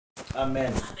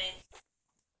Amen.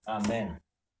 Amen.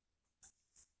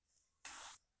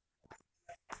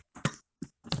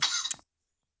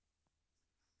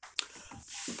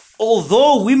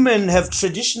 Although women have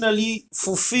traditionally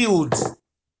fulfilled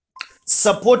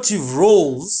supportive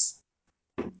roles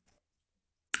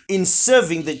in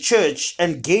serving the church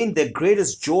and gained their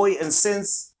greatest joy and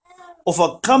sense of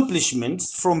accomplishment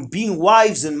from being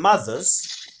wives and mothers,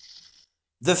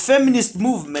 the feminist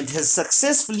movement has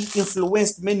successfully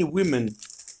influenced many women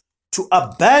to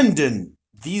abandon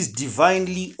these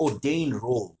divinely ordained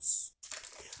roles.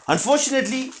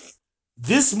 Unfortunately,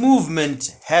 this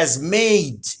movement has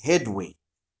made headway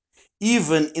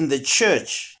even in the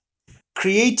church,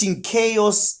 creating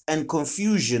chaos and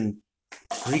confusion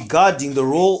regarding the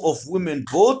role of women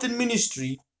both in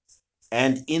ministry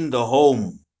and in the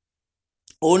home.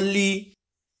 Only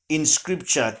in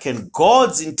scripture can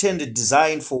God's intended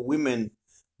design for women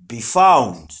be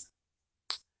found.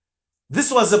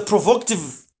 This was a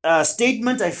provocative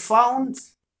statement I found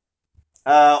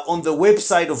on the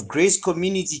website of Grace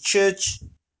Community Church.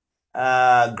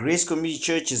 Grace Community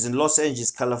Church is in Los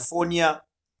Angeles, California.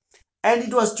 And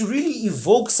it was to really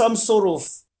evoke some sort of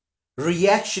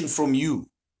reaction from you,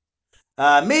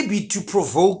 maybe to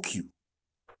provoke you.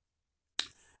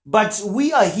 But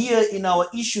we are here in our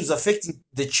Issues Affecting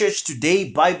the Church Today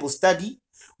Bible study,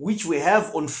 which we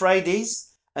have on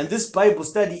Fridays. And this Bible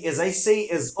study, as I say,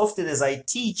 as often as I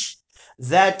teach,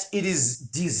 that it is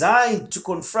designed to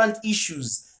confront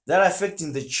issues that are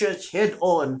affecting the church head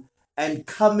on and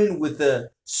come in with a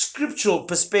scriptural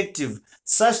perspective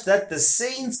such that the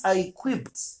saints are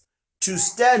equipped to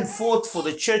stand forth for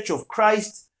the church of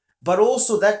Christ, but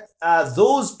also that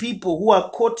those people who are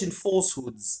caught in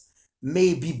falsehoods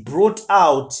may be brought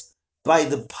out by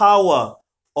the power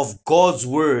of God's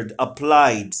word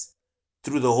applied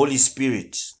through the Holy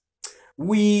Spirit.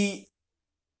 We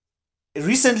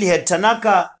recently had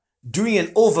Tanaka doing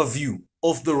an overview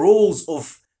of the roles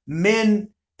of men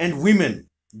and women.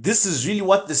 This is really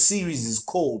what the series is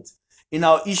called. In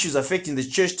our Issues Affecting the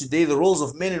Church Today, the roles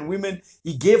of men and women,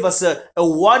 he gave us a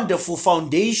wonderful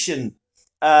foundation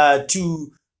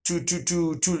to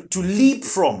leap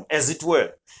from, as it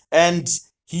were. And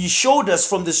he showed us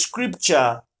from the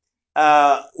scripture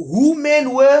who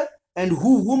men were and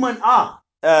who women are.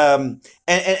 And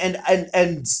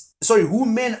sorry, who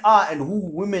men are and who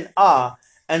women are,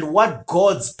 and what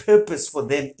God's purpose for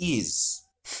them is.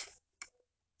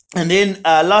 And then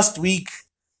last week,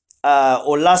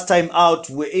 or last time out,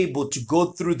 we're able to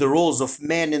go through the roles of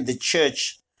men in the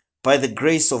church by the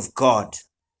grace of God.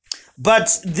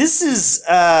 But this is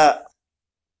a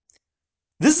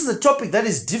topic that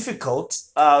is difficult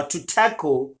to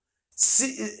tackle,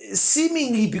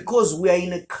 seemingly because we are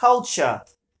in a culture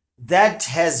that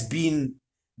has been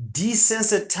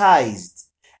desensitized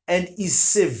and is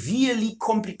severely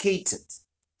complicated.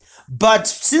 But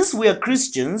since we are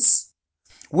Christians,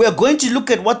 we are going to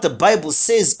look at what the Bible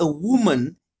says a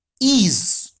woman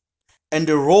is and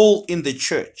a role in the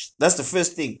church. That's the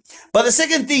first thing. But the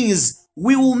second thing is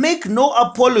we will make no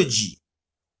apology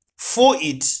for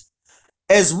it,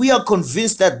 as we are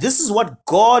convinced that this is what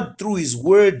God through his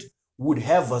word would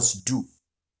have us do.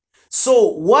 So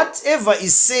whatever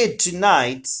is said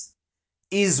tonight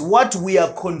is what we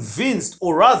are convinced,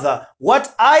 or rather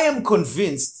what I am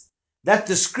convinced that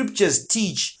the scriptures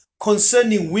teach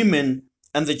concerning women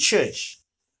and the church.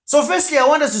 So firstly, I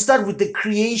want us to start with the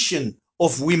creation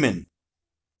of women.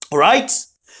 All right?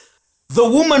 The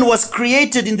woman was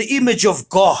created in the image of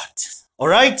God. All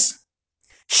right?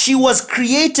 She was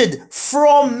created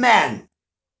from man,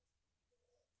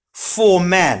 for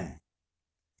man,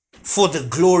 for the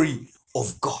glory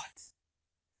of God.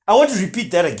 I want to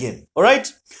repeat that again. All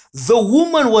right? The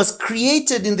woman was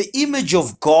created in the image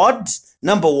of God,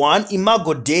 number one,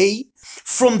 imago Dei,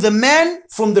 from the man,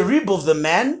 from the rib of the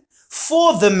man,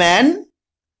 for the man,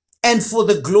 and for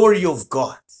the glory of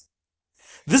God.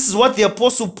 This is what the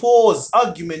Apostle Paul's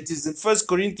argument is in 1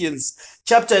 Corinthians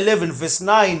chapter 11, verse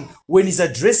 9, when he's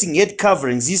addressing head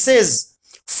coverings. He says,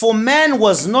 "For man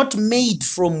was not made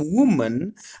from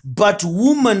woman, but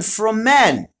woman from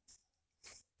man.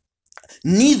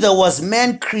 Neither was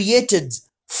man created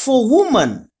for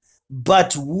woman,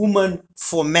 but woman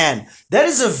for man." That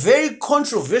is a very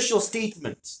controversial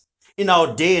statement in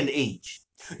our day and age.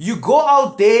 You go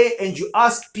out there and you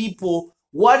ask people,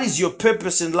 what is your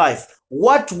purpose in life?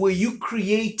 What were you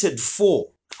created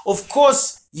for? Of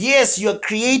course, yes, you are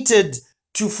created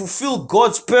to fulfill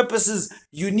God's purposes.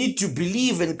 You need to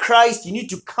believe in Christ. You need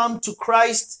to come to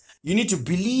Christ. You need to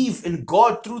believe in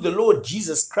God through the Lord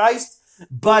Jesus Christ.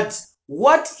 But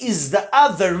what is the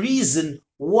other reason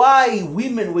why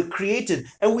women were created.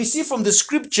 And we see from the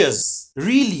scriptures,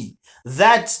 really,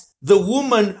 that the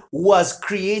woman was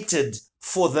created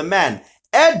for the man.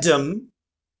 For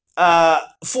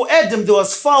Adam, there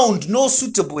was found no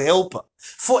suitable helper.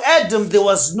 For Adam, there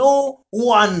was no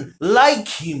one like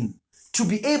him to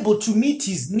be able to meet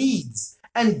his needs.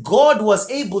 And God was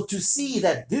able to see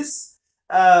that this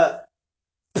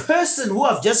person who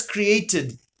I've just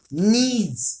created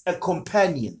needs a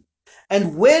companion.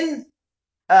 And when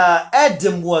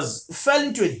Adam fell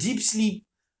into a deep sleep,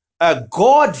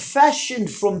 God fashioned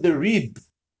from the rib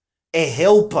a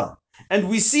helper. And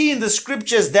we see in the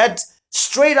scriptures that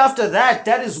straight after that,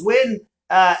 that is when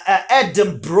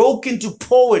Adam broke into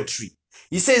poetry.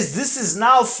 He says, "This is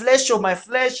now flesh of my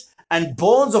flesh and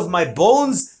bones of my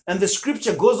bones." And the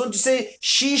scripture goes on to say,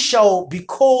 "She shall be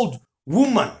called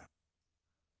woman."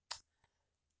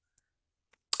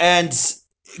 And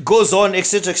goes on,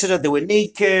 etc., etc. They were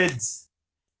naked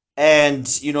and,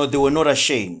 they were not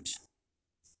ashamed.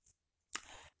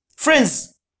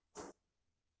 Friends,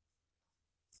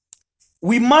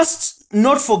 we must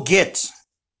not forget,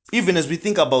 even as we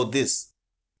think about this,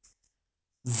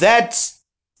 that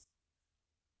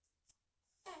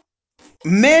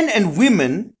men and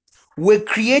women were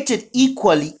created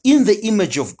equally in the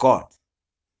image of God.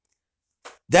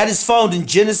 That is found in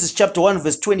Genesis chapter 1,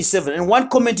 verse 27. And one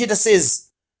commentator says,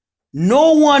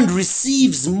 no one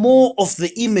receives more of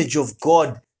the image of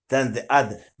God than the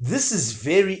other. This is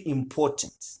very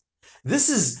important.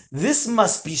 This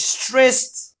must be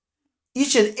stressed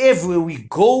each and everywhere we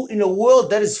go, in a world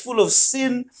that is full of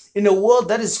sin, in a world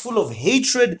that is full of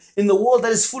hatred, in the world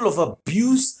that is full of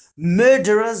abuse,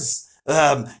 murderers,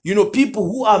 people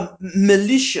who are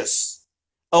malicious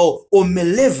or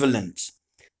malevolent,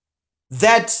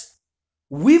 that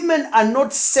women are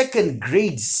not second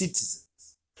grade citizens.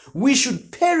 We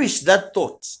should perish that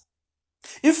thought.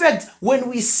 In fact, when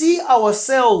we see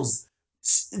ourselves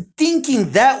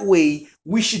thinking that way,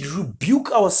 we should rebuke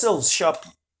ourselves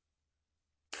sharply.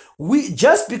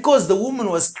 Just because the woman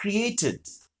was created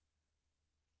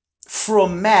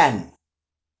from man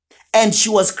and she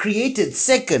was created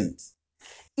second,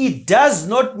 it does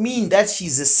not mean that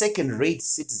she's a second-rate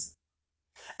citizen.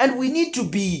 And we need to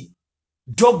be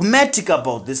dogmatic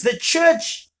about this. The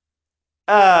church,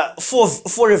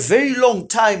 for a very long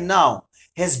time now,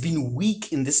 has been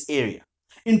weak in this area,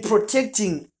 in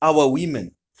protecting our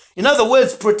women. In other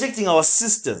words, protecting our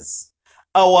sisters,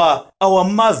 our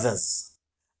mothers,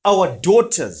 our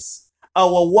daughters,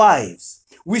 our wives.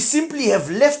 We simply have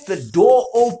left the door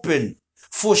open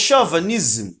for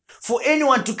chauvinism, for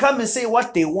anyone to come and say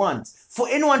what they want, for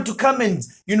anyone to come and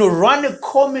run a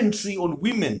commentary on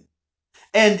women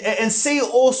and say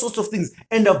all sorts of things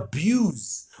and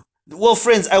abuse. Well,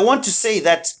 friends, I want to say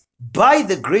that by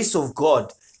the grace of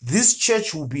God, this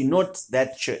church will be not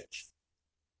that church.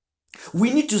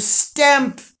 We need to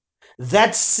stamp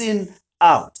that sin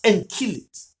out and kill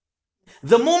it.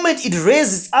 The moment it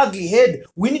raises its ugly head,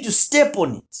 we need to step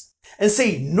on it and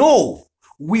say, no,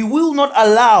 we will not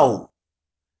allow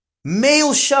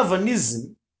male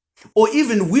chauvinism or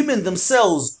even women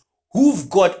themselves who've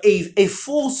got a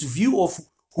false view of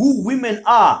who women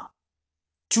are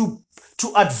to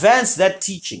advance that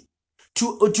teaching,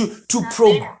 to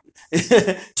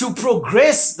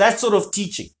progress that sort of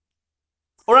teaching.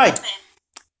 All right.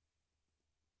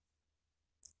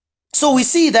 So we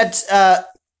see that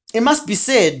it must be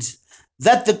said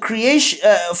that the creation,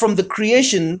 from the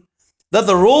creation, that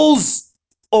the roles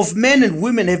of men and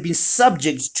women have been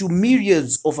subject to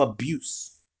myriads of abuse.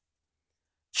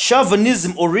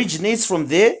 Chauvinism originates from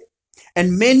there,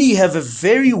 and many have a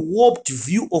very warped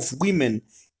view of women,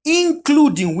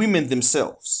 including women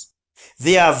themselves.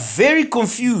 They are very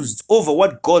confused over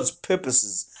what God's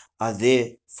purposes are there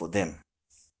for them.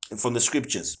 From the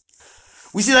scriptures,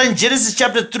 we see that in Genesis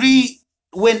chapter 3,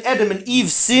 when Adam and Eve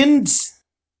sinned,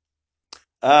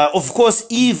 of course,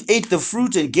 Eve ate the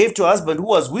fruit and gave to her husband who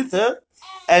was with her.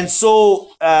 And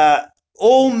so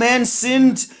all men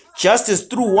sinned, just as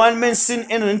through one man sin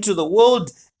entered into the world.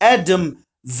 Adam,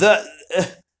 the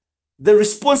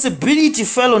responsibility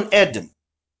fell on Adam.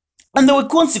 And there were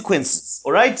consequences,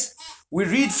 all right? We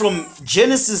read from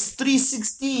Genesis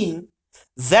 3:16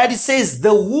 that it says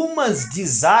the woman's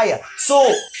desire.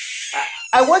 So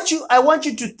I want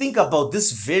you to think about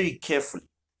this very carefully.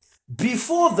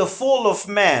 Before the fall of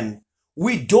man,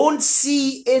 we don't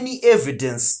see any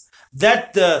evidence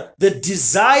that the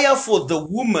desire for the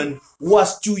woman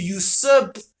was to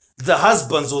usurp the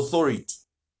husband's authority.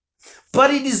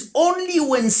 But it is only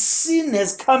when sin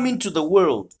has come into the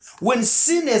world, when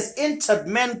sin has entered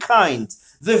mankind,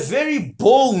 the very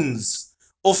bones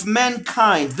of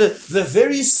mankind, the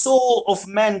very soul of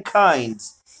mankind,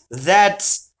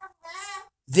 that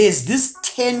there's this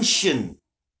tension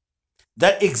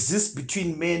that exists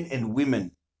between men and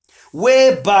women,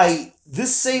 whereby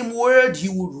this same word he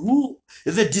would rule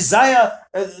the desire,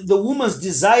 the woman's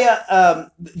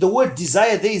desire. The word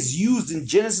desire there is used in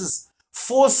Genesis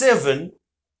 4:7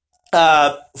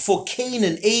 for Cain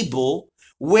and Abel,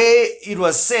 where it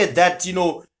was said that,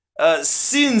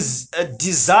 sin's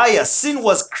desire, sin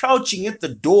was crouching at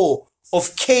the door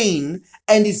of Cain,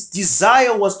 and its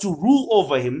desire was to rule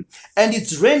over him, and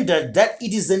it's rendered that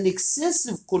it is an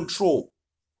excessive control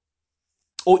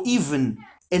or even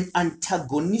an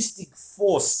antagonistic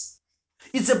force.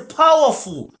 It's a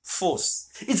powerful force.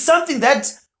 It's something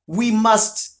that we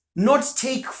must not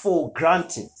take for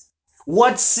granted,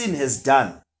 what sin has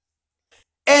done.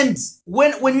 And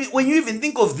when you even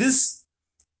think of this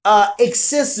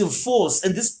excessive force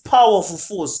and this powerful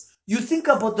force, you think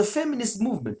about the feminist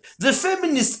movement. The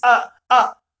feminists are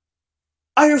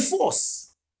a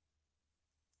force.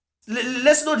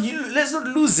 Let's not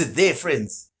lose it there,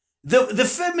 friends. The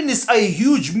feminists are a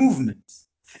huge movement,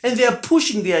 and they are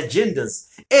pushing their agendas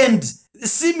and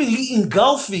seemingly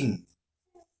engulfing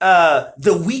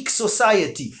the weak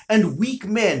society and weak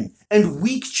men and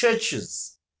weak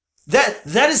churches.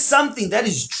 That is something that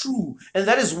is true, and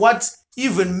that is what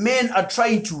even men are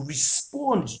trying to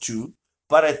respond to,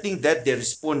 but I think that they're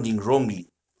responding wrongly.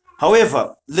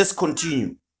 However, let's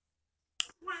continue.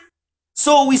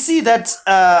 So we see that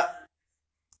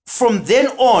from then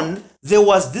on there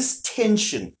was this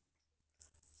tension.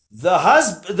 The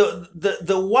husband,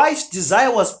 the wife's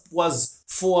desire was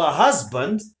for a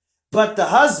husband, but the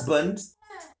husband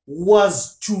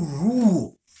was to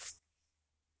rule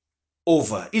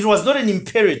over. It was not an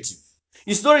imperative.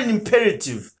 It's not an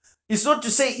imperative. It's not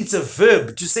to say it's a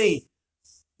verb to say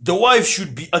the wife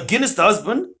should be against the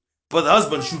husband, but the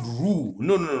husband should rule.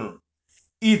 No, no, no.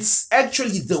 It's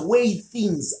actually the way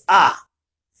things are.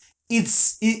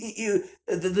 The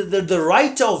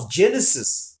writer of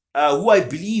Genesis, who I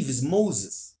believe is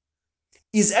Moses,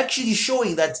 is actually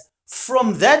showing that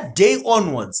from that day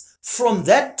onwards, from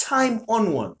that time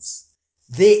onwards,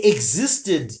 there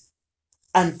existed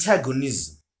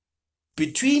antagonism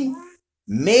between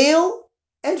male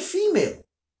and female,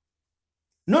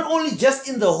 not only just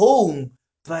in the home,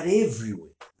 but everywhere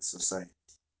in society.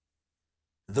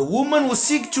 The woman will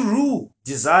seek to rule,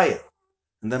 desire,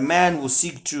 and the man will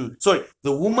seek to, sorry,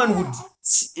 the woman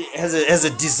has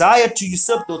a desire to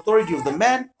usurp the authority of the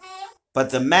man, but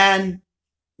the man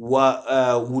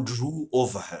would rule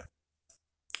over her.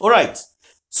 All right.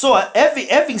 So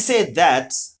having said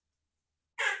that,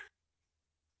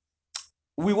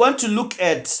 we want to look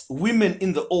at women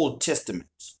in the Old Testament.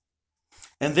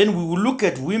 And then we will look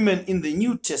at women in the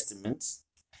New Testament.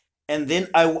 And then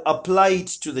I will apply it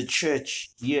to the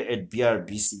church here at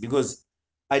BRBC, because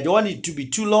I don't want it to be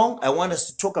too long. I want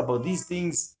us to talk about these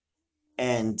things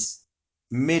and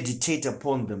meditate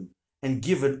upon them and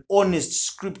give an honest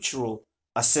scriptural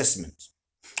assessment.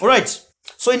 All right.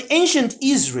 So in ancient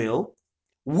Israel,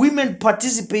 women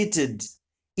participated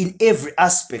in every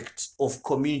aspect of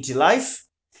community life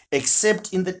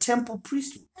except in the temple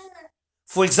priesthood.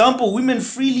 For example, women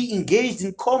freely engaged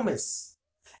in commerce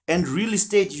and real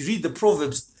estate. You read the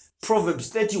Proverbs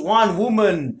 31,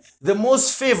 woman, the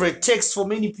most favorite text for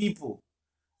many people.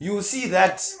 You will see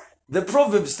that the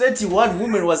Proverbs 31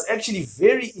 woman was actually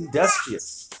very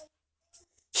industrious.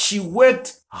 She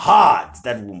worked hard,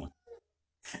 that woman.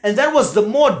 And that was the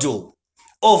model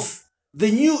of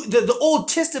the Old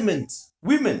Testament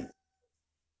women.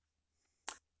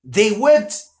 They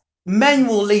worked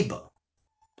manual labor.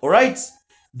 All right.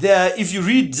 If you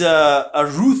read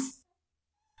Ruth,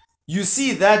 you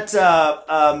see that that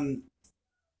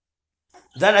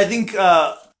I think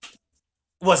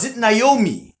was it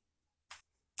Naomi.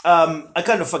 I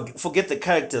kind of forget the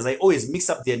characters. I always mix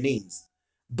up their names,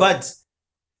 but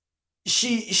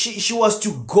she was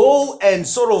to go and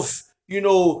sort of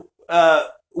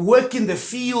work in the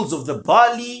fields of the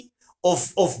barley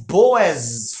of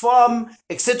Boaz's farm,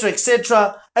 etc.,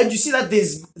 etc. And you see that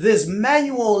there's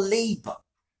manual labor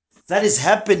that is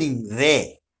happening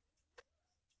there.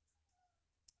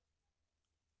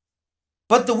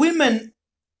 But the women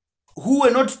who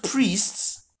were not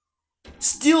priests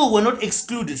still were not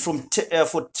excluded from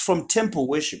temple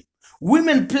worship.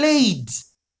 Women played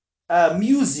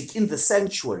music in the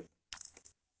sanctuary.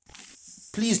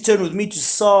 Please turn with me to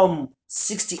Psalm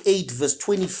 68, verse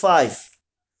 25,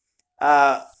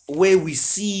 where we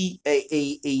see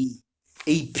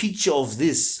a picture of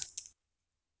this.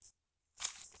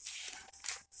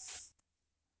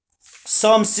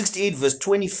 Psalm 68 verse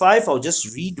 25, I'll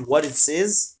just read what it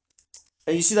says.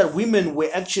 And you see that women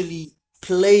were actually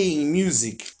playing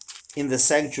music in the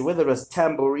sanctuary, whether it was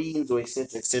tambourines or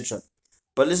etc., etc.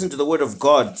 But listen to the word of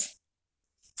God,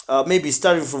 maybe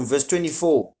starting from verse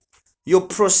 24. Your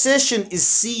procession is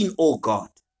seen, O God,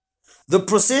 the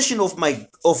procession of my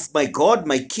God,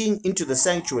 my King, into the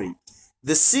sanctuary.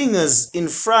 The singers in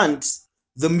front,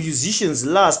 the musicians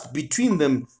last, between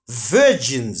them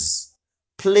virgins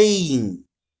playing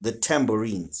the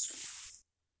tambourines.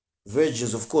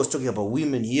 Virgins, of course, talking about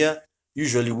women here.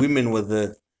 Usually women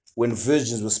were when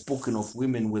virgins were spoken of,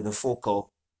 women were the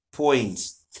focal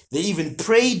points. They even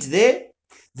prayed there.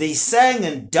 They sang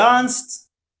and danced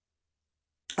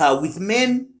with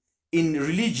men in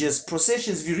religious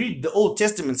processions. If you read the Old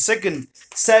Testament, 2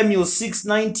 Samuel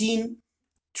 6:19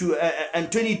 to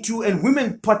and 22, and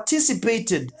women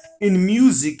participated in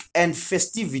music and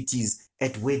festivities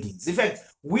at weddings. In fact,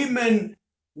 women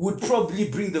would probably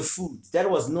bring the food. That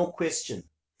was no question.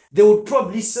 They would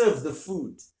probably serve the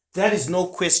food. That is no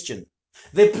question.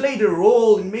 They played a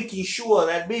role in making sure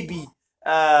that maybe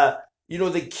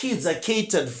the kids are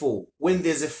catered for when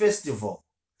there's a festival,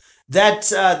 that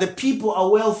the people are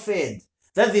well fed,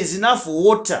 that there's enough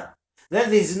water,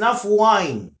 that there's enough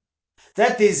wine,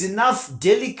 that there's enough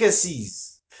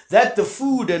delicacies, that the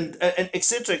food and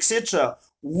etc., etc.,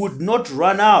 would not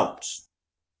run out.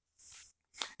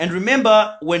 And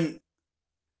remember, when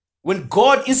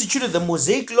God instituted the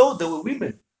Mosaic law, there were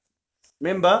women.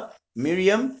 Remember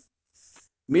Miriam?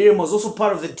 Miriam was also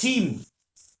part of the team.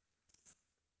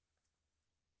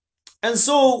 And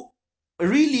so,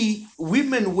 really,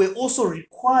 women were also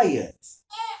required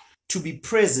to be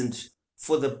present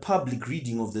for the public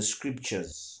reading of the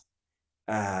scriptures.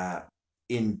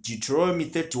 In Deuteronomy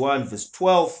 31, verse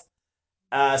 12,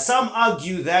 some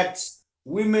argue that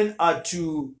women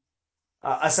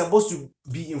are supposed to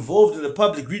be involved in the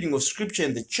public reading of scripture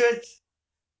in the church.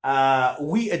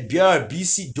 We at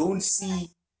BRBC don't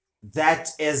see that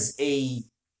as a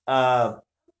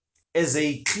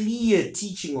clear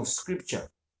teaching of scripture,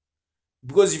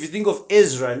 because if you think of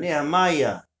Ezra,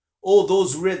 Nehemiah, all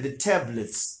those who read the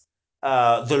tablets,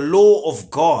 the law of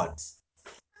God,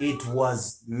 it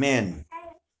was men.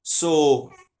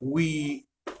 So we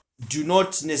do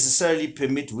not necessarily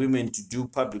permit women to do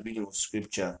public reading of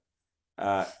scripture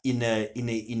in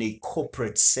a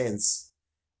corporate sense,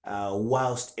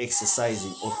 whilst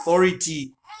exercising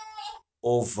authority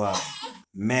over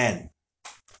men.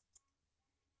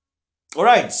 All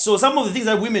right, so some of the things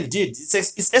that women did,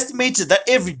 it's estimated that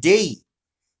every day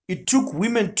it took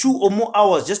women 2 or more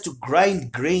hours just to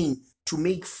grind grain to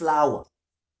make flour.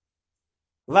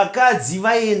 Vakadzi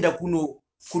vaienda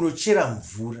kunochera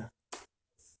mvura.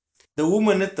 The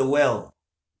woman at the well.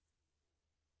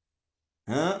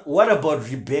 Huh? What about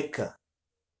Rebecca,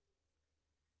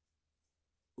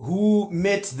 who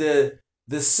met the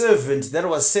servant that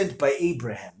was sent by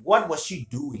Abraham? What was she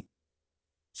doing?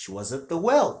 She was at the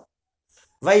well.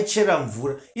 Vaichera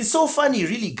mvura. It's so funny,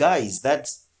 really, guys, that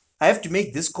I have to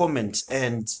make this comment,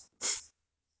 and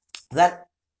that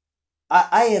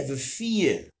I have a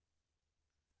fear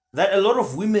that a lot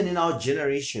of women in our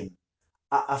generation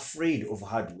are afraid of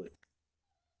hard work,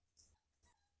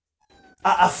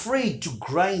 are afraid to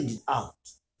grind it out.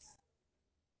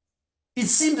 It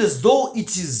seems as though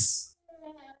it is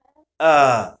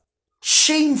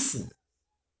shameful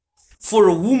for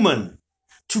a woman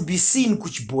to be seen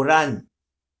kuchiborani,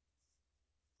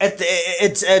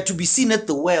 to be seen at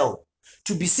the well,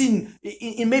 to be seen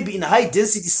in maybe in high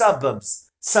density suburbs.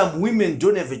 Some women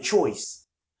don't have a choice.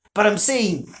 But I'm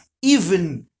saying,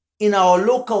 even in our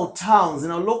local towns,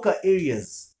 in our local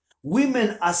areas,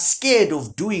 women are scared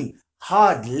of doing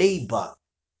hard labor.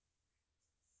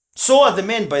 So are the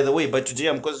men, by the way, but today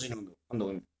I'm concentrating on the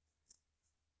women.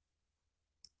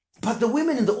 But the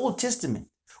women in the Old Testament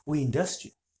were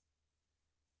industrious.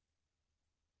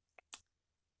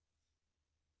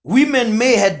 Women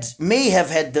may have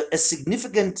had a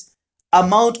significant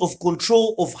amount of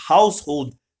control of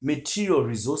household material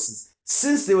resources,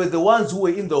 since they were the ones who were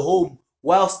in the home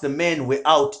whilst the men were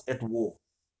out at war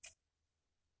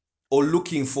or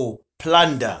looking for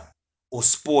plunder or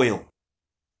spoil.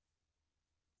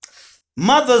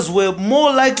 Mothers were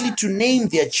more likely to name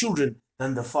their children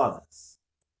than the fathers.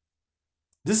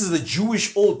 This is the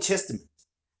Jewish Old Testament.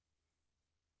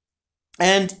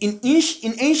 And in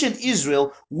ancient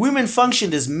Israel, women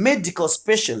functioned as medical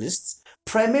specialists,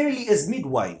 primarily as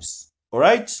midwives. All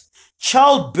right?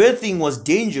 Childbirthing was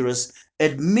dangerous,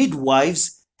 and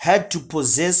midwives had to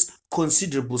possess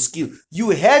considerable skill.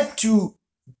 You had to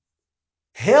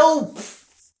help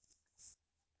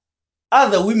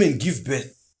other women give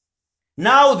birth.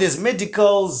 Now there's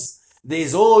medicals,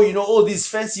 there's all these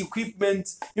fancy equipment.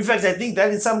 In fact, I think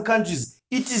that in some countries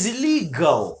it is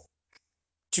illegal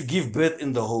to give birth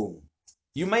in the home.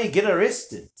 You might get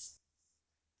arrested.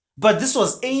 But this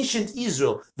was ancient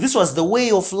Israel. This was the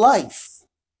way of life.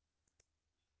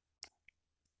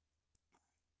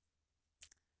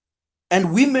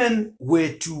 And women were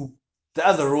to the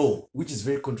other role, which is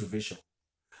very controversial.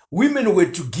 Women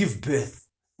were to give birth.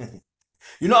 I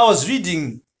was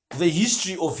reading the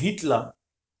history of Hitler.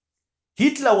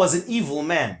 Hitler was an evil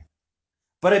man,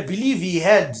 but I believe he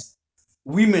had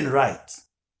women right.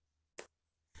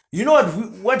 You know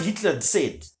what Hitler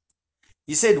said?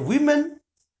 He said women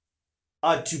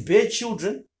are to bear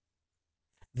children,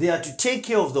 they are to take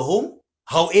care of the home,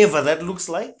 however that looks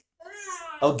like.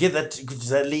 I'll get to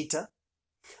that later.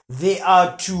 They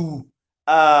are to,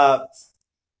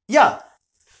 yeah.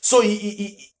 So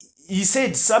he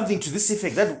said something to this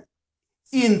effect that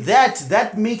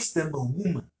that makes them a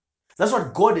woman. That's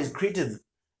what God has created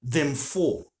them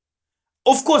for.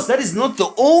 Of course, those are not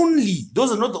the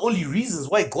only reasons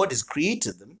why God has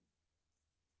created them.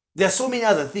 There are so many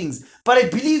other things. But I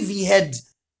believe he had,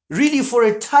 really, for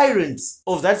a tyrant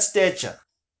of that stature,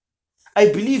 I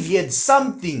believe he had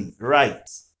something right.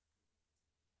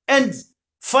 And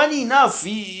funny enough,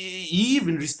 he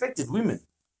even respected women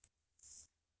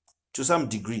to some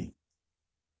degree.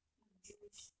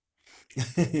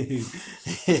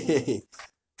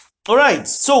 All right,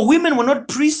 so women were not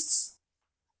priests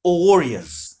or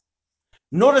warriors.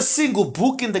 Not a single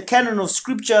book in the canon of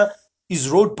scripture is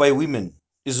written by women.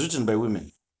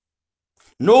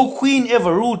 No queen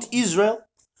ever ruled Israel.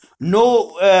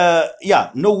 No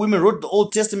women wrote the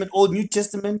Old Testament, Old New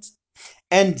Testament.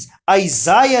 And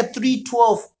Isaiah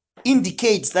 3:12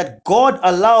 indicates that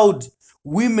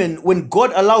when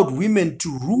God allowed women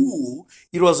to rule,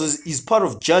 it was is part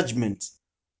of judgment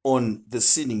on the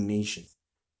sinning nation.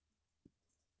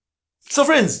 So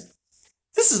friends,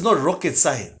 this is not rocket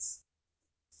science.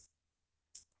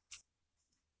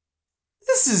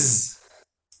 This is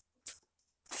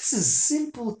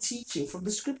simple teaching from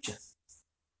the scriptures.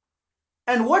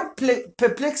 And what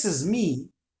perplexes me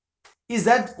is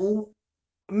that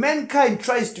mankind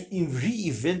tries to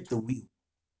reinvent the wheel.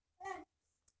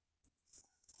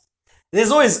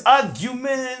 There's always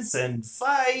arguments and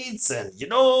fights and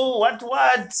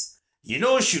what.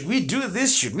 Should we do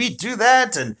this? Should we do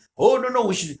that? And oh no,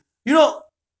 we should.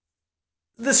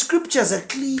 The scriptures are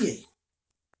clear.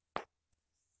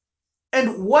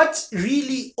 And what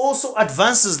really also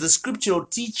advances the scriptural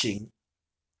teaching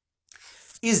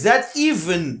is that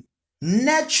even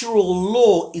natural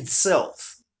law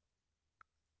itself,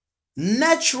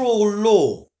 natural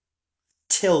law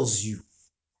tells you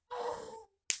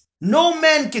no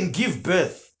man can give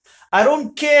birth. I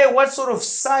don't care what sort of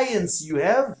science you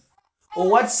have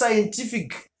or what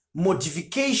scientific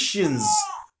modifications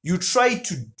you try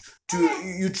to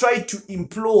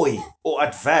employ or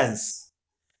advance.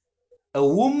 A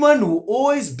woman will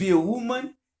always be a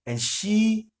woman, and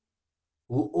she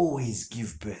will always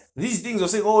give birth. These things are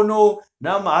saying, oh no,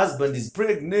 now my husband is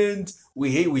pregnant,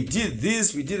 we did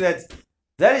this, we did that.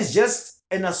 That is just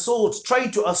an assault,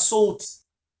 trying to assault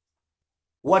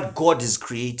what God has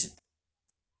created.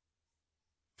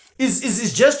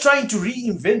 Is just trying to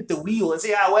reinvent the wheel and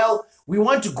say, well, we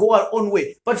want to go our own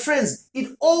way. But friends,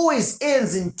 it always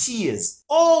ends in tears.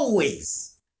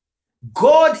 Always.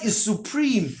 God is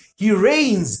supreme. He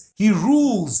reigns. He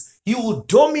rules. He will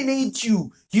dominate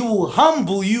you. He will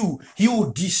humble you. He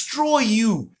will destroy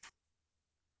you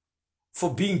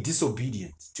for being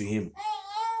disobedient to him.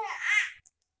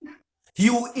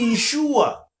 He will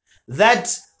ensure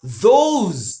that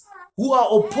those who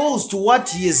are opposed to what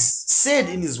he has said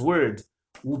in his word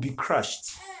will be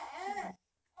crushed.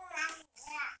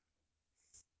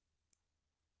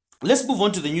 Let's move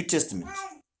on to the New Testament.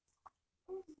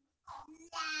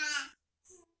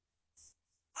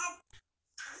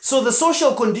 So the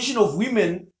social condition of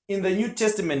women in the New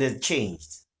Testament has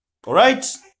changed. All right?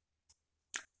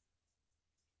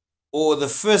 Or the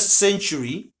first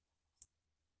century,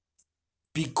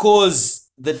 because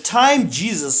the time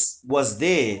Jesus was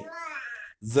there,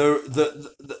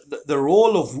 the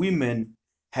role of women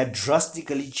had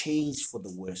drastically changed for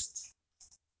the worst.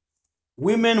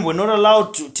 Women were not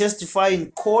allowed to testify in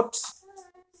court.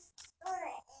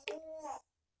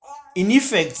 In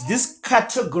effect, this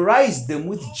categorized them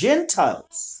with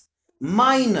Gentiles,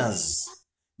 minors,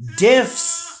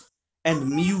 deafs, and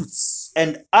mutes,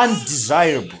 and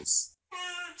undesirables,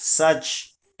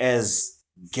 such as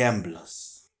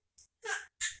gamblers,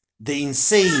 the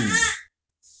insane,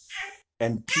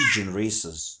 and pigeon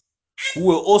racers, who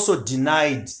were also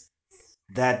denied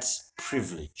that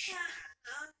privilege.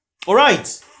 All right.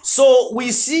 So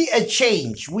we see a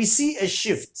change. We see a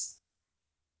shift.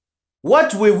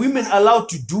 What were women allowed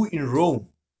to do in Rome?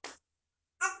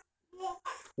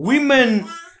 Women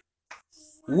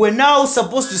were now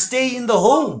supposed to stay in the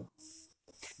home.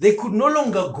 They could no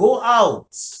longer go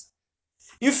out.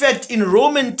 In fact, in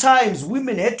Roman times,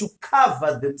 women had to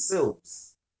cover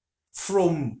themselves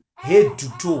from head to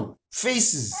toe,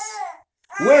 faces,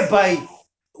 whereby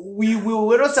we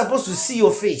were not supposed to see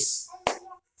your face.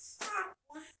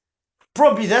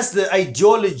 Probably that's the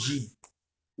ideology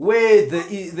where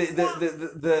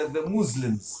the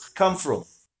Muslims come from,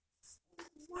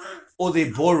 or they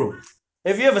borrow.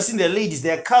 Have you ever seen the ladies?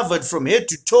 They are covered from head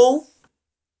to toe.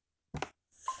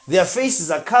 Their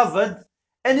faces are covered,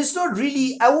 and it's not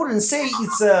really. I wouldn't say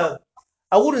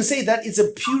that it's a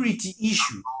purity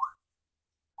issue,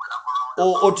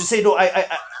 or to say no.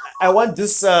 I want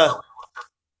this. Uh,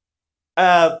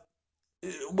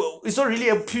 well, it's not really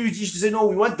a purity issue to say no.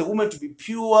 We want the woman to be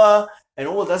pure and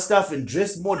all that stuff and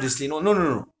dress modestly. No, no, no,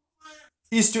 no.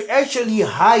 Is to actually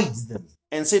hide them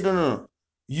and say no, no, no.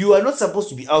 You are not supposed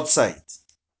to be outside.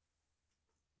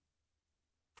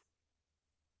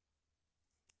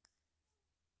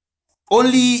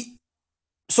 Only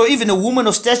so even a woman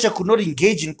of stature could not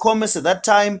engage in commerce at that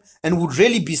time and would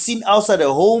rarely be seen outside her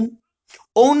home.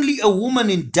 Only a woman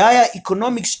in dire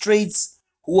economic straits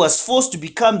who was forced to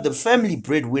become the family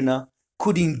breadwinner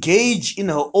could engage in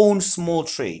her own small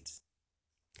trade.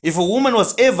 If a woman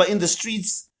was ever in the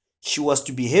streets, she was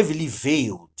to be heavily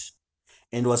veiled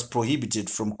and was prohibited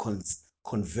from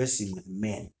conversing with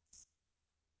men.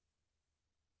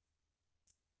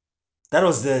 That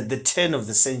was the turn of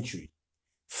the century,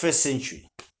 first century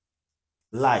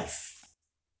life.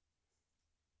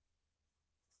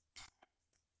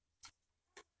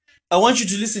 I want you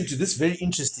to listen to this very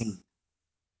interesting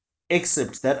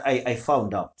excerpt that I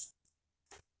found out.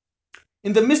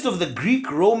 In the midst of the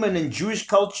Greek, Roman, and Jewish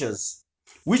cultures,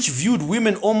 which viewed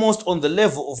women almost on the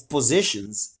level of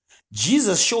possessions,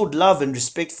 Jesus showed love and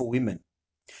respect for women.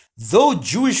 Though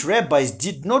Jewish rabbis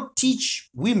did not teach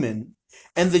women,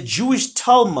 and the Jewish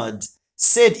Talmud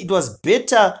said it was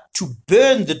better to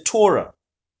burn the Torah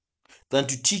than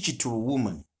to teach it to a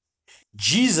woman,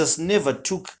 Jesus never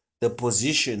took the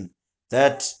position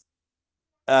that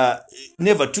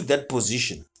never took that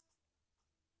position.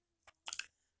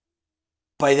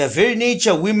 By their very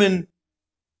nature, women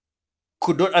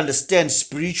could not understand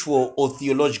spiritual or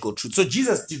theological truth. So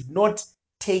Jesus did not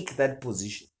take that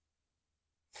position.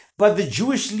 But the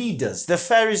Jewish leaders, the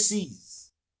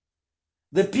Pharisees,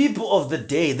 the people of the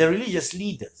day, the religious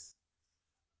leaders,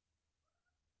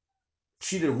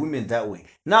 treated women that way.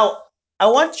 Now, I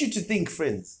want you to think,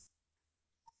 friends,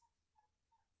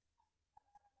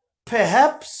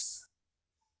 perhaps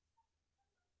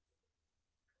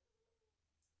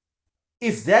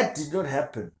if that did not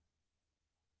happen,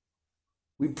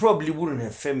 we probably wouldn't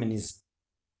have feminism.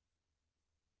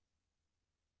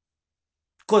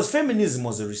 Because feminism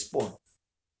was a response.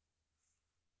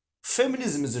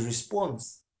 Feminism is a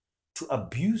response to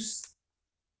abuse,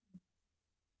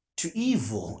 to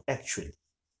evil, actually.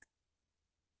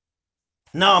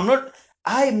 Now,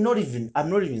 I'm not even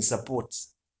in support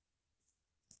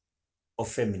of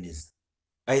feminism.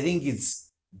 I think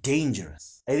it's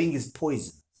dangerous. I think it's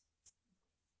poison.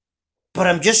 But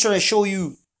I'm just trying to show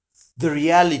you the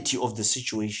reality of the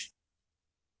situation.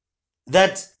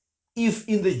 That if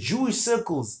in the Jewish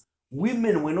circles,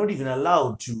 women were not even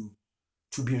allowed to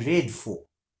be read for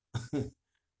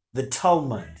the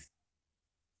Talmud,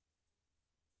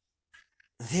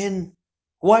 then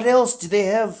what else do they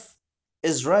have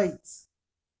as rights?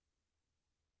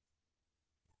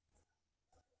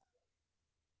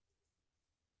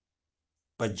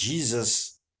 But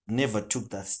Jesus never took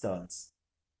that stance.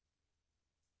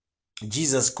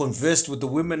 Jesus conversed with the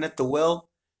women at the well,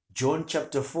 John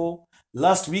chapter 4.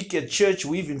 Last week at church,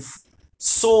 we even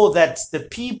saw that the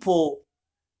people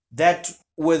that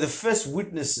were the first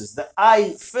witnesses,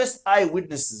 first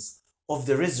eyewitnesses of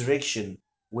the resurrection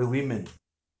were women.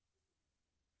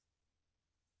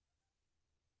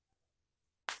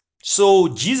 So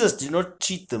Jesus did not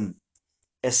treat them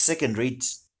as second-rate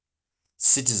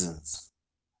citizens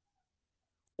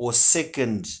or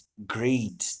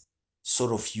second-grade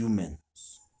sort of human.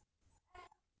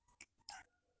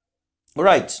 All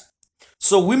right.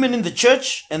 So women in the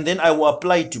church, and then I will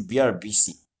apply to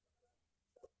BRBC.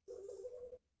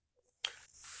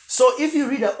 So if you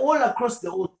read all across the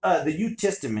New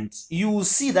Testament, you will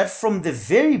see that from the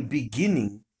very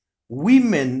beginning,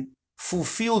 women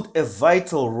fulfilled a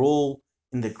vital role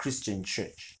in the Christian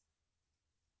church.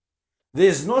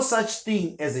 There's no such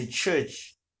thing as a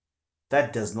church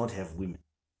that does not have women.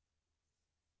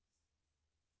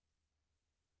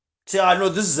 Say, I know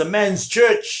this is a man's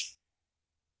church.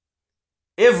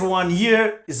 Everyone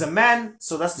here is a man,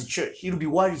 so that's the church. It'll be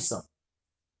worrisome.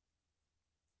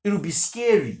 It'll be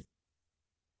scary.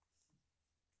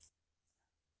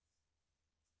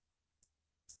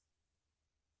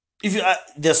 If you,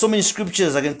 there are so many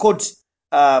scriptures I can quote.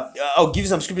 I'll give you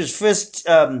some scriptures. First,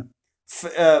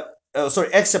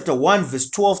 Acts chapter 1,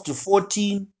 verse 12 to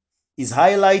 14 is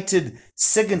highlighted.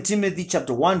 Second Timothy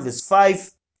chapter 1, verse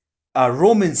 5.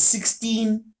 Romans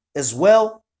 16 as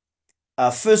well.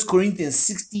 First Corinthians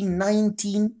 16,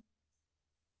 19.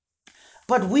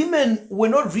 But women were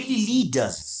not really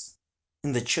leaders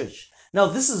in the church. Now,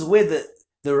 this is where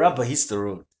the rubber hits the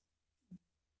road.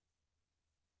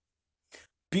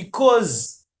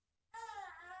 Because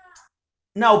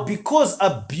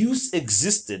abuse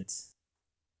existed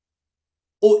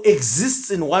or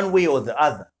exists in one way or the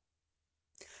other,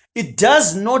 it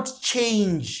does not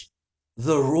change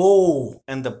the role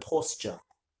and the posture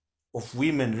of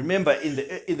women. Remember, in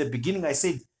the beginning, I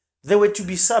said they were to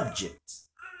be subject.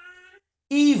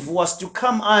 Eve was to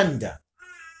come under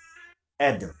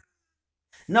Adam.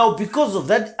 Now, because of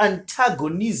that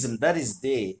antagonism that is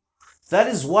there, that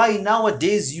is why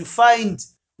nowadays you find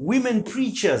women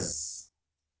preachers,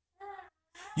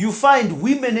 you find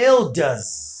women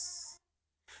elders,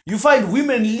 you find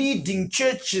women leading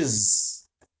churches.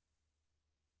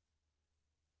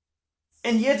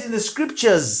 And yet in the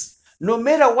scriptures, no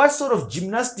matter what sort of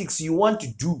gymnastics you want to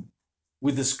do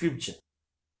with the scripture,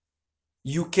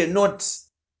 you cannot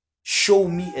show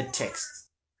me a text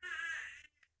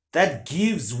that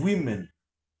gives women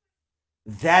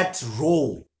that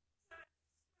role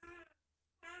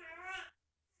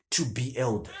to be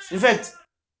elders. In fact,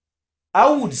 I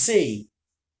would say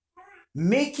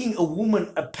making a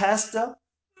woman a pastor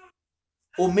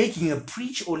or making her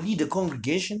preach or lead a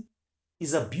congregation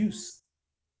is abuse.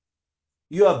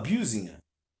 You're abusing her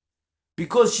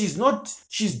because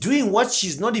she's doing what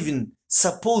she's not even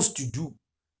supposed to do.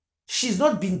 She's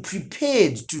not been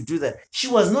prepared to do that. She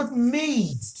was not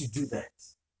made to do that.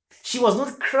 She was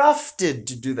not crafted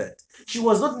to do that. She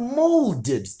was not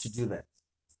molded to do that.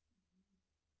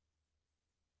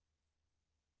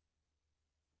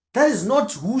 That is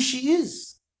not who she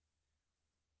is.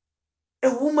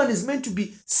 A woman is meant to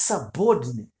be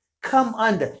subordinate, come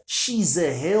under. She's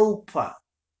a helper.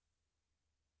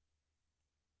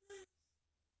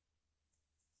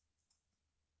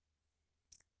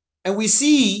 And we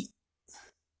see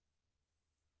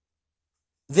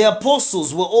the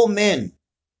apostles were all men.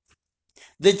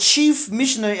 The chief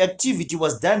missionary activity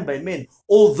was done by men,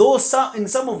 although in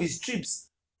some of his trips,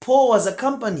 Paul was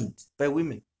accompanied by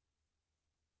women.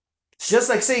 It's just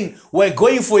like saying, we're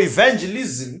going for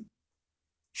evangelism.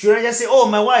 Should I just say, oh,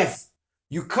 my wife,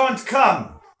 you can't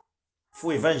come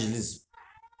for evangelism?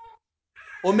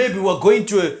 Or maybe we're going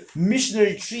to a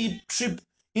missionary trip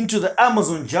into the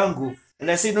Amazon jungle, and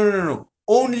I say, no, no, no, no.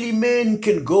 Only men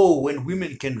can go and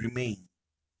women can remain.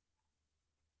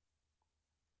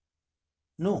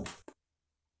 No.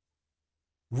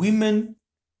 Women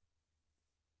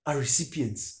are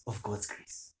recipients of God's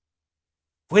grace.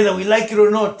 Whether we like it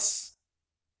or not,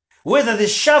 whether the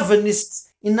chauvinist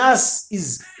in us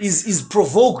is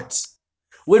provoked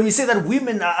when we say that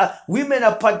women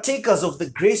are partakers of the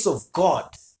grace of God.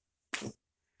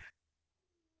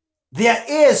 They are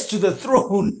heirs to the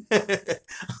throne.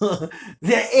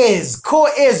 They are heirs,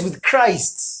 co-heirs with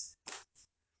Christ.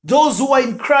 Those who are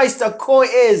in Christ are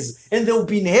co-heirs and they will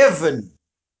be in heaven.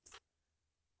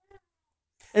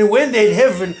 And when they're in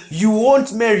heaven, you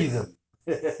won't marry them.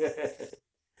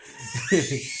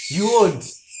 You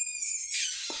won't.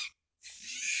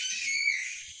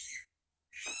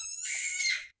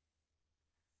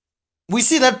 We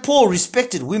see that Paul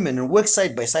respected women and worked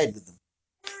side by side with them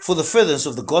for the furtherance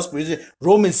of the gospel.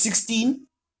 Romans 16,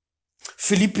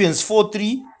 Philippians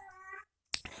 4:3.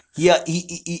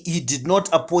 He did not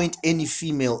appoint any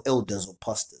female elders or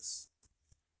pastors.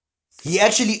 He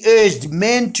actually urged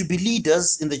men to be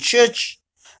leaders in the church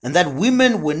and that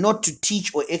women were not to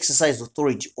teach or exercise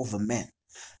authority over men.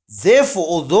 Therefore,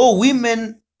 although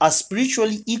women are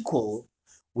spiritually equal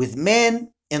with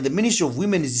men and the ministry of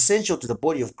women is essential to the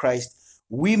body of Christ,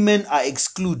 women are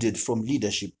excluded from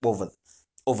leadership over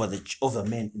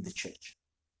men in the church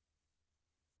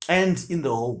and in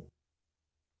the home,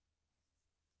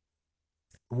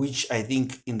 which I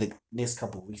think in the next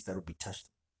couple of weeks that will be touched.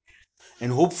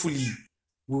 And hopefully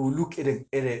we will look at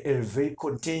a very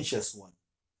contentious one.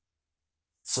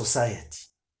 Society.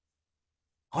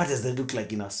 What does that look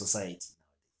like in our society?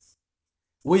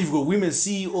 where you've got women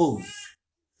CEOs,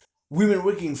 women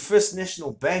working in First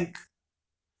National Bank.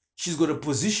 She's got a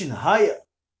position higher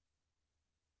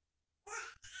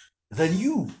than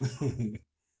you.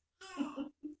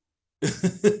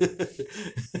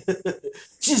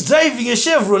 She's driving a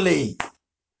Chevrolet.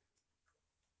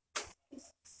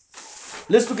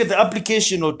 Let's look at the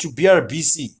application or to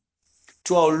BRBC,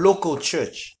 to our local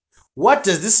church. What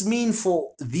does this mean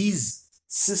for these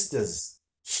sisters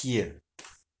here?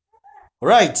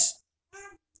 Right.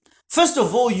 First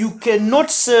of all, you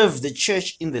cannot serve the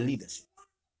church in the leadership.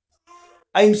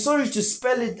 I'm sorry to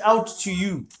spell it out to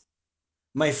you,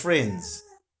 my friends,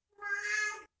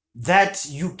 that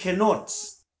you cannot.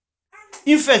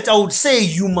 In fact, I would say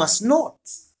you must not,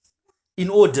 in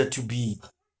order to be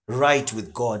right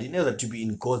with God, in order to be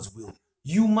in God's will.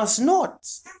 You must not.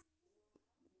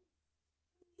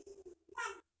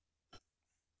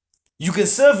 You can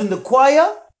serve in the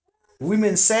choir.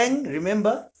 Women sang,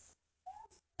 remember?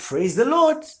 Praise the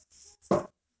Lord.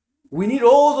 We need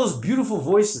all those beautiful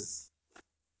voices.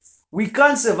 We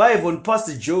can't survive on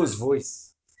Pastor Joe's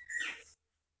voice.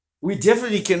 We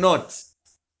definitely cannot.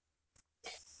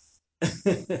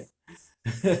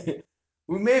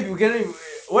 Maybe we can.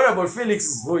 What about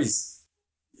Felix's voice?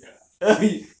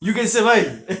 You can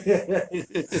survive.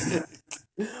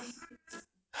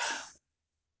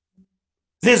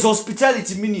 There's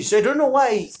hospitality ministry. I don't know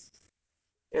why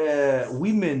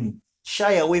women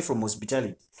shy away from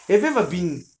hospitality. Have you ever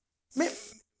been?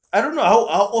 I don't know how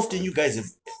often you guys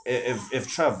have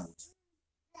traveled,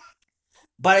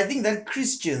 but I think that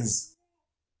Christians,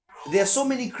 there are so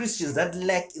many Christians that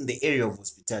lack in the area of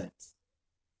hospitality.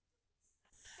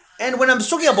 And when I'm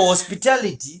talking about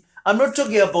hospitality, I'm not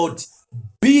talking about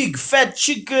big fat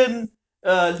chicken,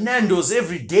 Nando's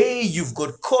every day. You've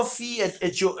got coffee at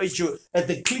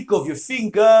the click of your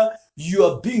finger. You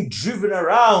are being driven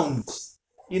around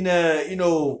in a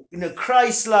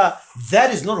Chrysler.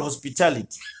 That is not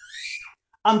hospitality.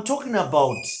 I'm talking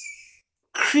about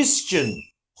Christian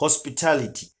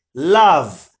hospitality,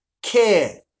 love,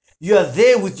 care. You are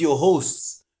there with your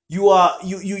hosts. You are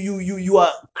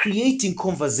creating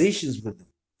conversations with them.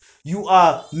 You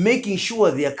are making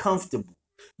sure they are comfortable.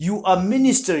 You are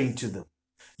ministering to them.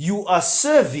 You are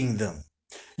serving them.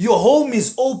 Your home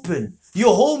is open.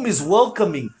 Your home is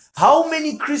welcoming. How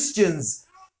many Christians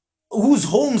whose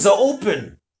homes are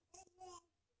open?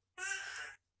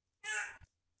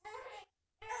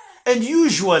 And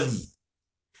usually,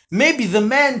 maybe the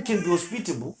man can be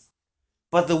hospitable,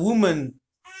 but the woman,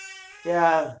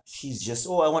 yeah, she's just,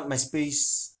 oh, I want my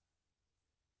space,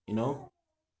 you know.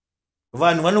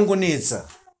 Why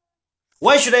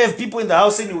should I have people in the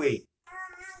house anyway?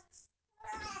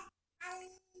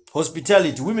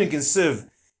 Hospitality, women can serve.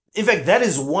 In fact, that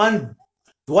is one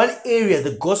area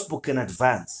the gospel can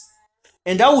advance.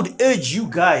 And I would urge you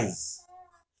guys,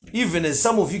 even as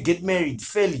some of you get married,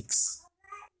 Felix,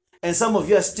 and some of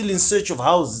you are still in search of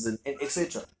houses and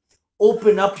etc.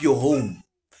 Open up your home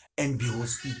and be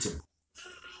hospitable.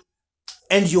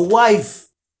 And your wife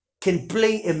can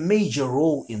play a major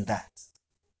role in that.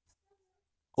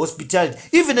 Hospitality.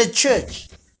 Even at church.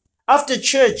 After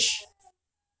church,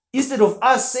 instead of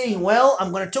us saying, well,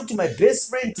 I'm going to talk to my best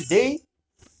friend today,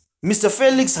 Mr.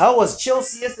 Felix, how was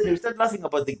Chelsea yesterday? We start laughing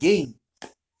about the game.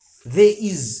 There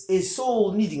is a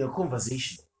soul needing a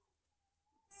conversation.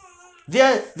 They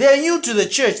are new to the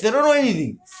church. They don't know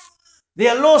anything. They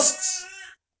are lost.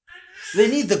 They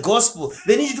need the gospel.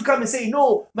 They need you to come and say,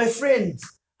 no, my friend,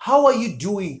 how are you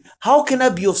doing? How can I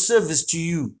be of service to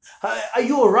you? Are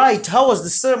you all right? How was the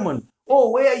sermon?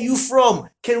 Oh, where are you from?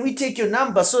 Can we take your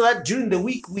number so that during the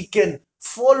week we can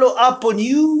follow up on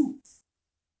you?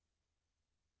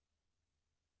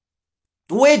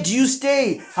 Where do you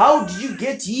stay? How did you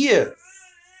get here?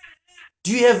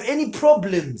 Do you have any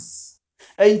problems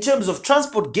in terms of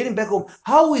transport getting back home?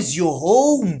 How is your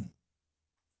home?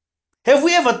 Have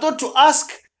we ever thought to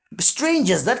ask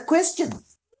strangers that question?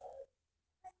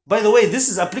 By the way, this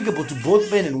is applicable to both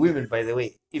men and women, by the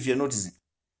way, if you're noticing.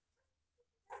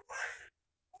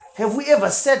 Have we ever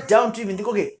sat down to even think,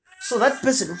 okay, so that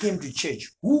person who came to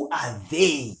church, who are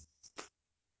they?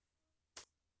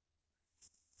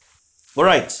 All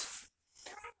right.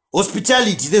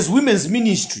 Hospitality, there's women's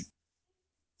ministry,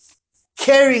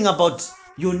 caring about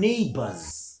your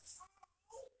neighbors,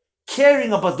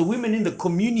 caring about the women in the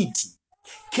community,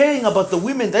 caring about the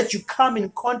women that you come in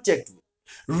contact with,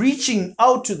 reaching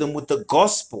out to them with the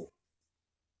gospel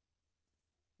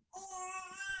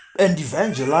and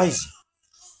evangelizing.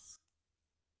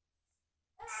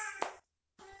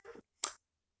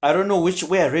 I don't know which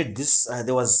way I read this.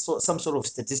 There was some sort of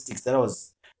statistics that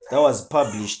was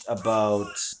published about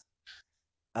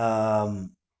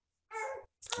um,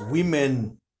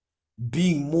 women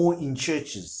being more in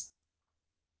churches,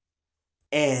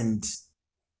 and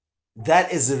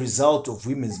that is a result of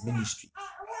women's ministry.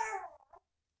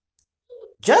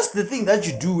 Just the thing that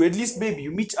you do, at least maybe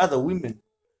you meet other women,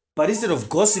 but instead of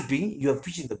gossiping, you are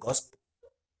preaching the gospel.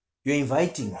 You're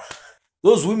inviting.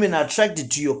 Those women are attracted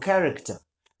to your character.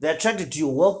 They're attracted to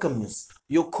your welcomeness,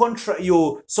 your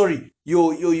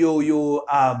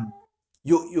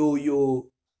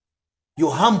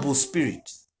humble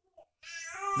spirit.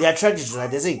 They're attracted to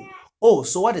that. They're saying, "Oh,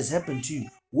 so what has happened to you?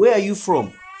 Where are you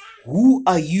from? Who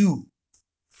are you?"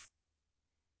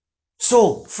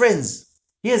 So, friends,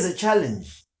 here's a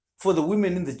challenge for the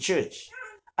women in the church.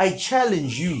 I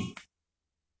challenge you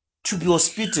to be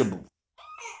hospitable,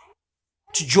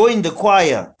 to join the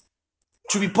choir,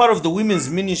 to be part of the women's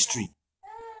ministry,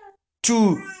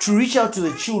 to reach out to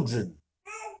the children.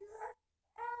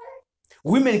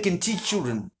 Women can teach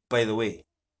children, by the way.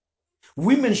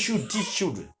 Women should teach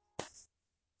children.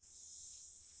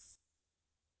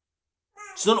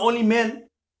 It's not only men.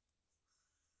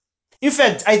 In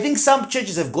fact, I think some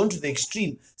churches have gone to the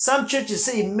extreme. Some churches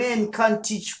say men can't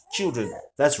teach children.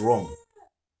 That's wrong.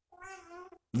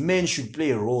 Men should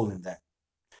play a role in that.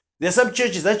 There are some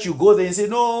churches that you go there and say,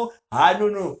 no, I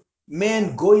don't know.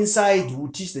 Men go inside,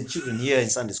 will teach the children here in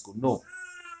Sunday school. No,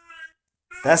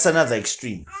 that's another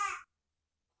extreme.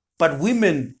 But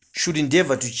women should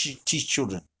endeavor to teach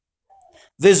children.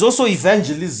 There's also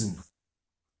evangelism.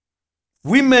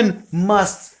 Women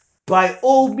must, by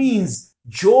all means,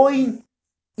 join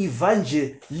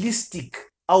evangelistic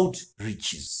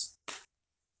outreaches.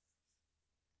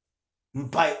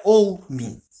 By all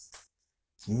means,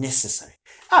 necessary.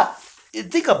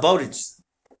 Think about it.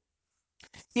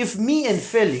 If me and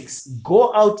Felix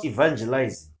go out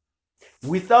evangelizing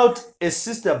without a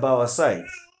sister by our side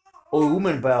or a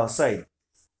woman by our side,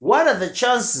 what are the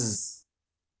chances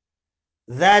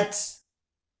that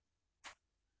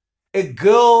a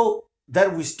girl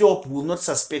that we stop will not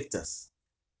suspect us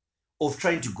of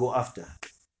trying to go after her?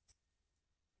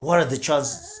 What are the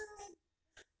chances?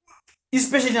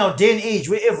 Especially in our day and age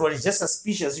where everyone is just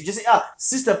suspicious. You just say,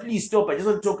 sister, please stop. I just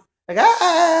want to talk. Like,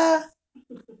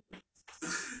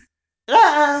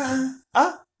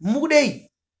 Mugday.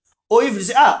 Or if you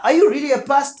say, are you really a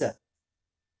pastor?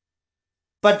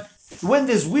 But when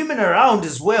there's women around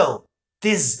as well,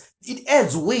 it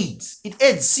adds weight, it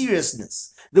adds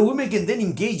seriousness. The women can then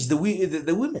engage the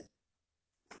women.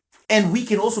 And we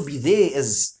can also be there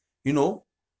as,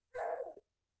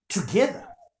 together.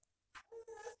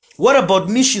 What about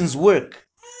missions work,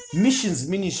 missions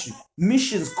ministry,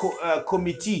 missions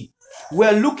committee?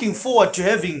 We're looking forward to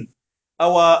having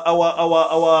our our our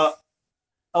our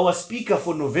our speaker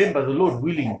for November, the Lord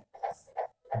willing,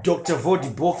 Dr.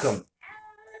 Vodi Bokam.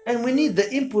 And we need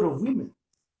the input of women.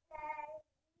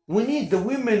 We need the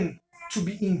women to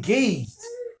be engaged.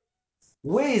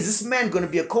 Where is this man going to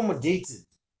be accommodated?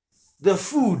 The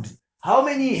food, how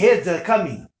many heads are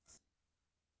coming?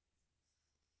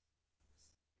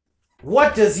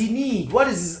 What does he need? What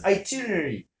is his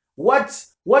itinerary? What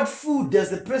food does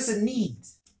the person need?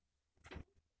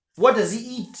 What does he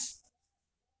eat?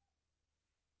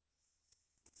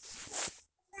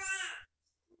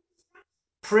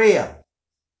 Prayer.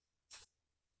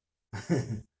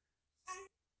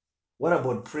 What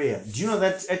about prayer? Do you know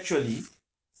that actually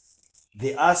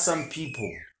there are some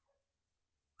people,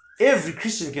 every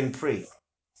Christian can pray,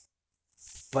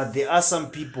 but there are some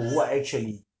people who are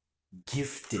actually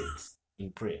gifted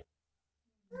in prayer.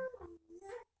 Do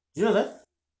you know that?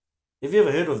 Have you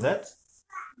ever heard of that?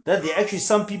 That there are actually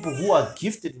some people who are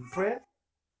gifted in prayer,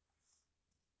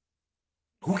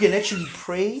 who can actually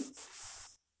pray,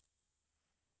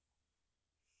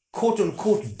 quote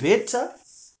unquote, better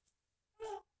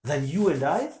than you and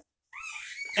I.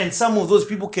 And some of those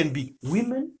people can be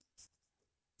women.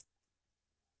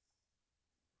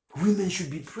 Women should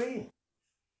be praying,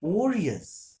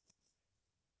 warriors,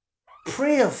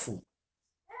 prayerful,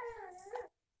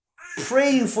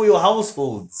 praying for your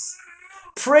households,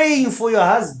 praying for your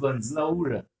husbands,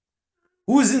 Laura,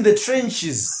 who's in the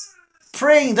trenches,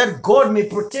 praying that God may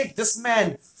protect this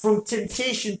man from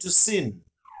temptation to sin.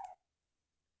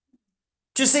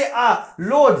 To say,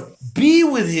 Lord, be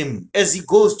with him as he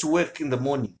goes to work in the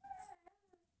morning.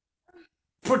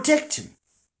 Protect him.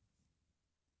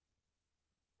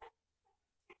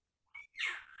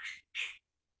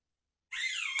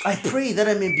 I pray that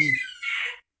I may be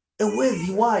a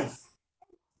worthy wife,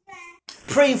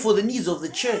 praying for the needs of the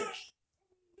church.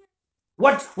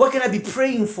 What can I be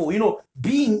praying for?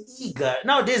 Being eager.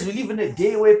 Nowadays we live in a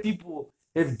day where people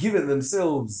have given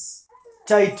themselves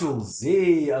titles.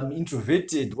 Hey, I'm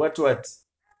introverted. What?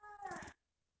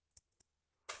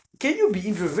 Can you be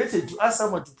introverted to ask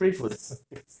someone to pray for this?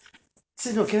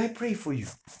 Say, no, can I pray for you?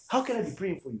 How can I be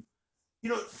praying for you? You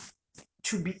know,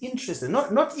 to be interested,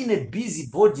 not in a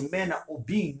busybody manner or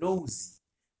being nosy,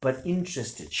 but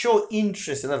interested. Show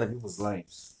interest in other people's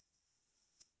lives.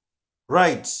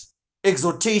 Right.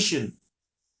 Exhortation.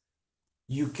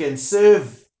 You can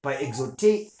serve by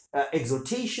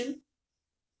exhortation,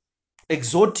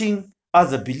 exhorting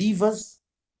other believers,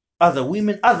 other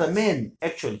women, other men,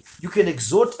 actually. You can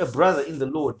exhort a brother in the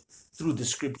Lord through the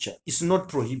scripture. It's not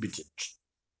prohibited.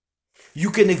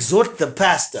 You can exhort the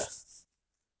pastor.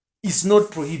 It's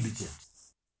not prohibited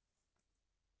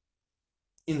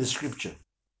in the scripture.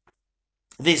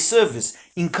 There's service,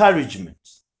 encouragement.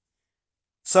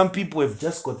 Some people have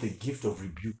just got the gift of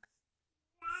rebuke.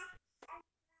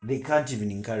 They can't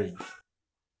even encourage.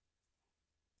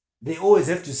 They always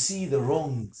have to see the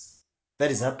wrongs that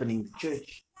is happening in the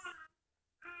church,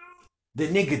 the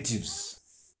negatives.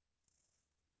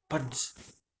 But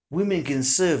women can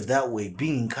serve that way,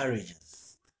 being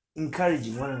encouragers,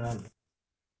 encouraging one another.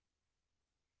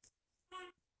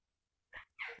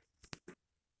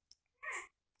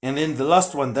 And then the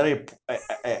last one that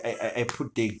I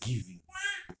put there, giving.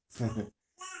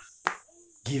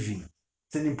 Giving.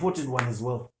 It's an important one as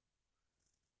well.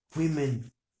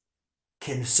 Women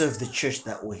can serve the church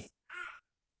that way.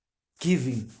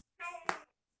 Giving.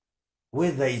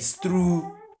 Whether it's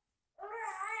through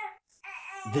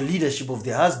the leadership of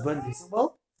their husband, they say,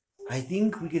 well, I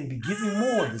think we can be giving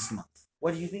more this month.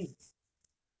 What do you think?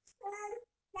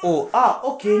 Oh,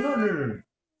 okay, no.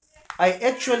 I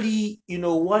actually,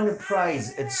 won a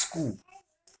prize at school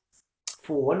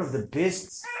for one of the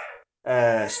best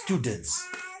students,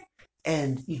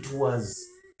 and it was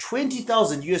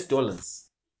 20,000 US dollars.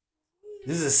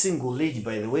 This is a single lady,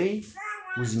 by the way,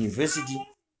 who's in university.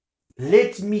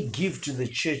 Let me give to the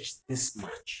church this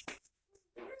much.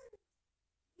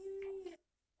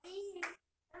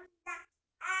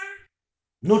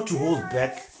 Not to hold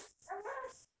back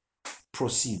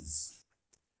proceeds.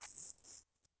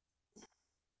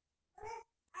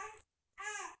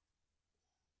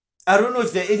 I don't know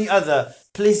if there are any other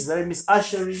places that I miss.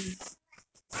 Ushering.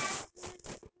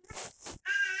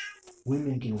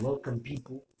 Women can welcome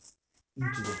people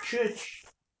into the church.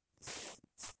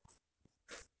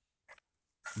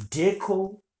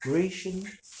 Decoration.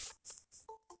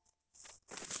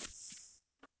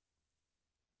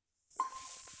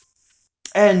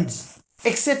 And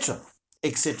etc.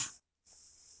 etc.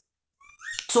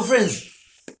 So, friends,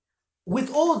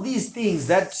 with all these things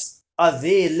that are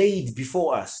there laid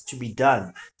before us to be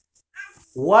done,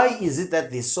 why is it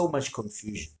that there's so much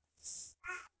confusion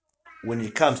when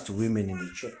it comes to women in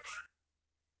the church?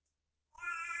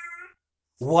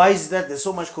 Why is that there's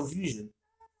so much confusion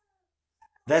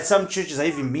that some churches are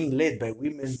even being led by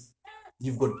women?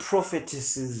 You've got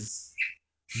prophetesses,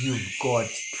 you've got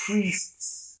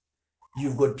priests,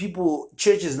 you've got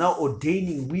churches now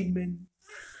ordaining women.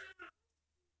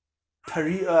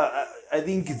 I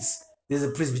think there's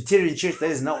a Presbyterian church that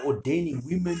is now ordaining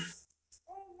women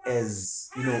as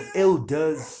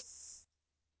elders.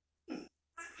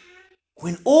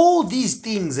 When all these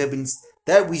things have been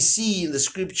that we see in the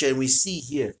scripture and we see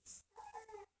here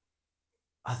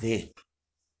are there.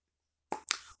 All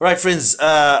right, friends,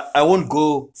 I won't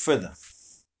go further.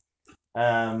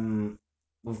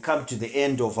 We've come to the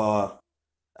end of our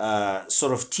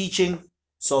sort of teaching,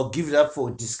 so I'll give it up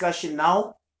for discussion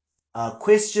now.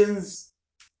 Questions,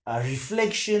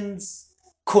 reflections,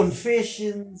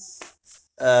 confessions,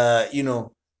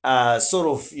 sort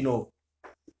of,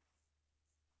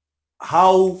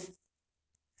 how,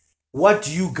 what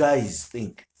do you guys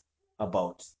think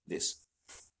about this?